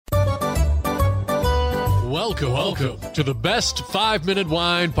Welcome to the Best 5-Minute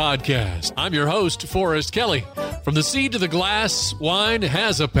Wine Podcast. I'm your host, Forrest Kelly. From the seed to the glass, wine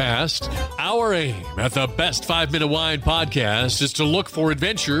has a past. Our aim at the Best 5-Minute Wine Podcast is to look for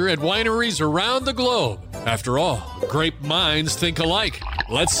adventure at wineries around the globe. After all, grape minds think alike.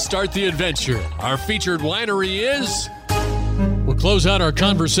 Let's start the adventure. Our featured winery is... We'll close out our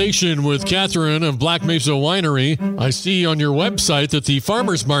conversation with Catherine of Black Mesa Winery. I see on your website that the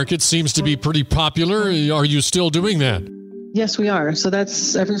farmers market seems to be pretty popular. Are you still doing that? Yes, we are. So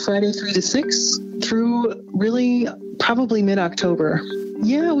that's every Friday 3 to 6 through really probably mid-October.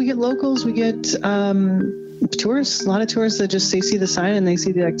 Yeah, we get locals. We get tourists, a lot of tourists that just, they see the sign and they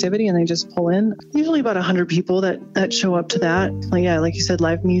see the activity and they just pull in. Usually about 100 people that show up to that. Like you said,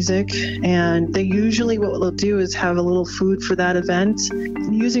 live music. And they usually, what they'll do is have a little food for that event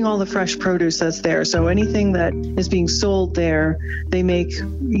using all the fresh produce that's there. So anything that is being sold there, they make,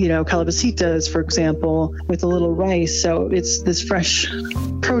 calabacitas, for example, with a little rice. So it's this fresh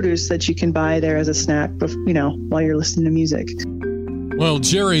produce that you can buy there as a snack, while you're listening to music. Well,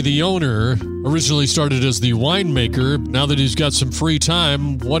 Jerry, the owner, originally started as the winemaker. Now that he's got some free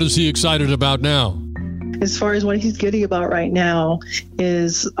time, what is he excited about now? As far as what he's giddy about right now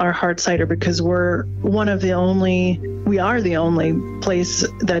is our hard cider, because we are the only place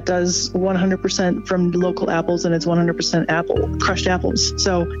that does 100% from local apples, and it's 100% crushed apples.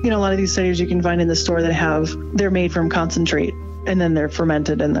 So, a lot of these ciders you can find in the store that they're made from concentrate. And then they're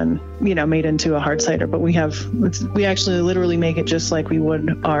fermented and then, made into a hard cider. But we actually literally make it just like we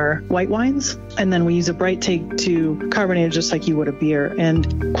would our white wines. And then we use a bright take to carbonate it just like you would a beer.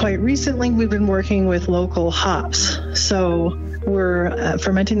 And quite recently, we've been working with local hops. So we're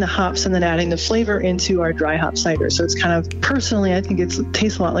fermenting the hops and then adding the flavor into our dry hop cider. So it's kind of, personally, I think it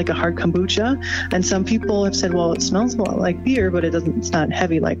tastes a lot like a hard kombucha. And some people have said, well, it smells a lot like beer, but it's not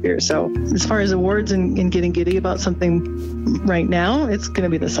heavy like beer. So as far as awards and getting giddy about something right now, it's going to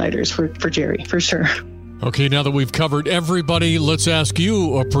be the ciders for Jerry, for sure. Okay, now that we've covered everybody, let's ask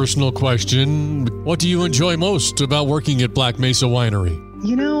you a personal question. What do you enjoy most about working at Black Mesa Winery?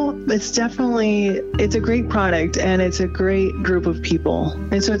 It's a great product and it's a great group of people.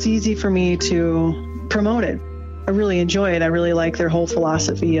 And so it's easy for me to promote it. I really enjoy it. I really like their whole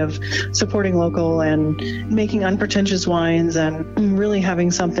philosophy of supporting local and making unpretentious wines and really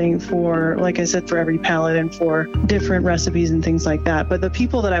having something for, like I said, for every palate and for different recipes and things like that. But the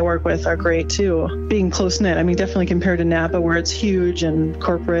people that I work with are great too, being close-knit. Definitely compared to Napa where it's huge and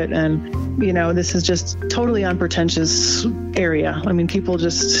corporate and, this is just totally unpretentious area. People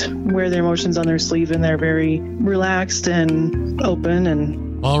just wear their emotions on their sleeve and they're very relaxed and open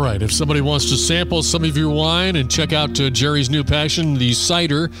and... All right, if somebody wants to sample some of your wine and check out Jerry's new passion, the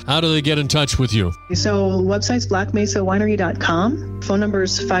cider, how do they get in touch with you? So website's blackmesawinery.com. Phone number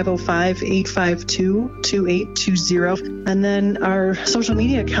is 505-852-2820. And then our social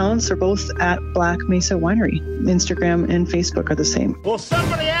media accounts are both at Black Mesa Winery. Instagram and Facebook are the same. Will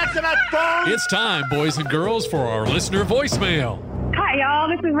somebody answer that phone? It's time, boys and girls, for our listener voicemail. Hi, y'all.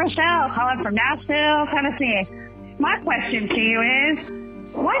 This is Rochelle calling from Nashville, Tennessee. My question to you is,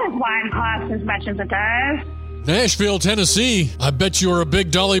 why does wine cost as much as it does? Nashville, Tennessee. I bet you're a big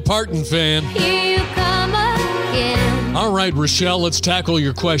Dolly Parton fan. Here you come again. All right, Rochelle, let's tackle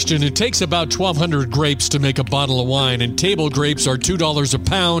your question. It takes about 1,200 grapes to make a bottle of wine, and table grapes are $2 a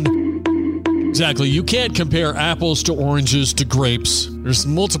pound. Exactly. You can't compare apples to oranges to grapes. There's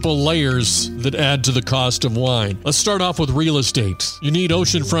multiple layers that add to the cost of wine. Let's start off with real estate. You need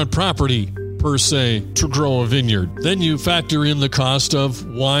oceanfront property, per se, to grow a vineyard. Then you factor in the cost of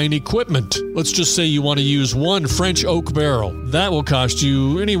wine equipment. Let's just say you want to use one French oak barrel. That will cost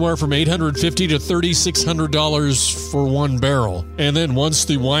you anywhere from $850 to $3,600 for one barrel. And then once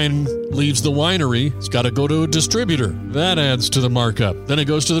the wine leaves the winery, it's got to go to a distributor. That adds to the markup. Then it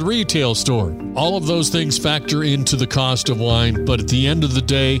goes to the retail store. All of those things factor into the cost of wine, but at the end of the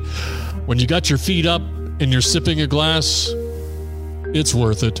day, when you got your feet up and you're sipping a glass, it's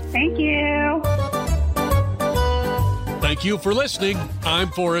worth it. Thank you. Thank you for listening. I'm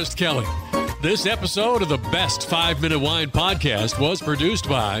Forrest Kelly. This episode of the Best 5-Minute Wine Podcast was produced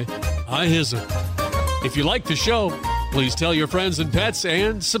by iHizzle. If you like the show, please tell your friends and pets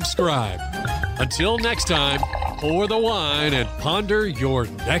and subscribe. Until next time, pour the wine and ponder your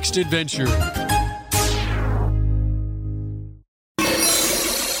next adventure.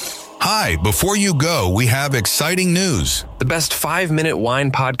 Hi, before you go, we have exciting news. The Best 5-Minute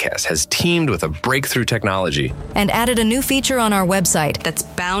Wine Podcast has teamed with a breakthrough technology and added a new feature on our website that's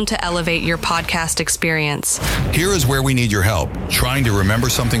bound to elevate your podcast experience. Here is where we need your help. Trying to remember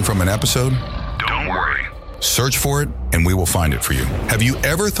something from an episode? Don't worry. Search for it, and we will find it for you. Have you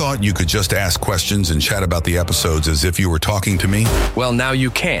ever thought you could just ask questions and chat about the episodes as if you were talking to me? Well, now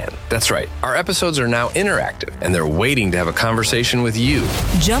you can. That's right. Our episodes are now interactive, and they're waiting to have a conversation with you.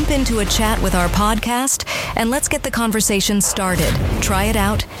 Jump into a chat with our podcast, and let's get the conversation started. Try it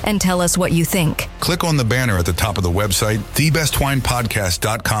out and tell us what you think. Click on the banner at the top of the website,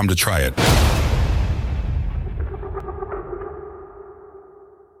 thebestwinepodcast.com, to try it.